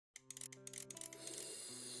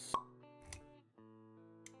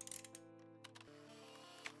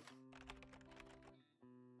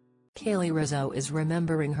Rizzo is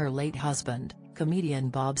remembering her late husband, comedian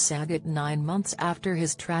Bob Saget 9 months after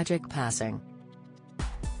his tragic passing.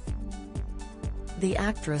 The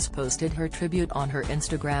actress posted her tribute on her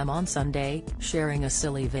Instagram on Sunday, sharing a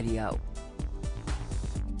silly video.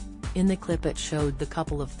 In the clip it showed the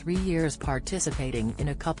couple of 3 years participating in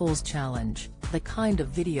a couples challenge, the kind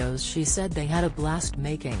of videos she said they had a blast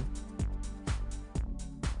making.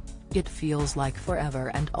 "It feels like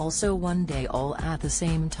forever and also one day all at the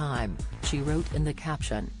same time," she wrote in the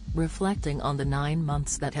caption, reflecting on the 9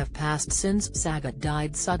 months that have passed since Saget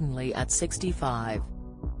died suddenly at 65.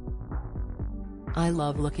 "I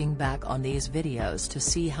love looking back on these videos to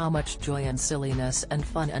see how much joy and silliness and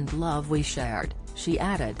fun and love we shared," she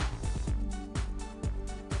added.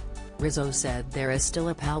 Rizzo said there is still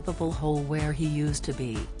a palpable hole where he used to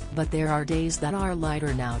be, but there are days that are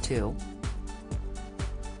lighter now too.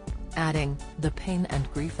 Adding, "The pain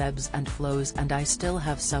and grief ebbs and flows and I still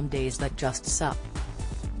have some days that just suck.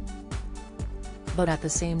 But at the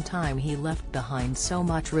same time he left behind so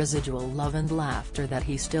much residual love and laughter that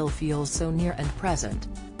he still feels so near and present.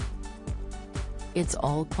 It's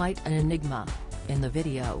all quite an enigma." In the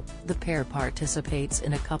video, the pair participates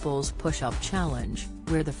in a couples push-up challenge,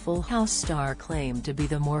 where the Full House star claimed to be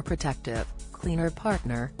the more protective, cleaner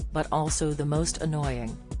partner, but also the most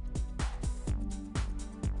annoying.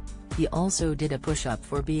 He also did a push-up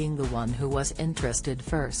for being the one who was interested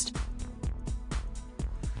first.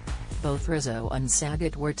 Both Rizzo and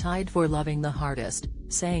Saget were tied for loving the hardest,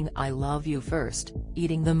 saying "I love you first,"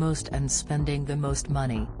 eating the most and spending the most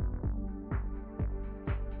money.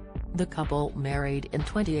 The couple married in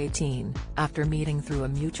 2018, after meeting through a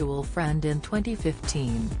mutual friend in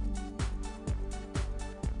 2015.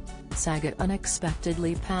 Saget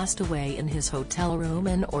unexpectedly passed away in his hotel room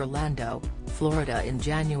in Orlando, Florida in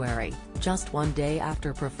January, just one day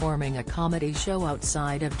after performing a comedy show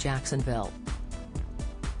outside of Jacksonville.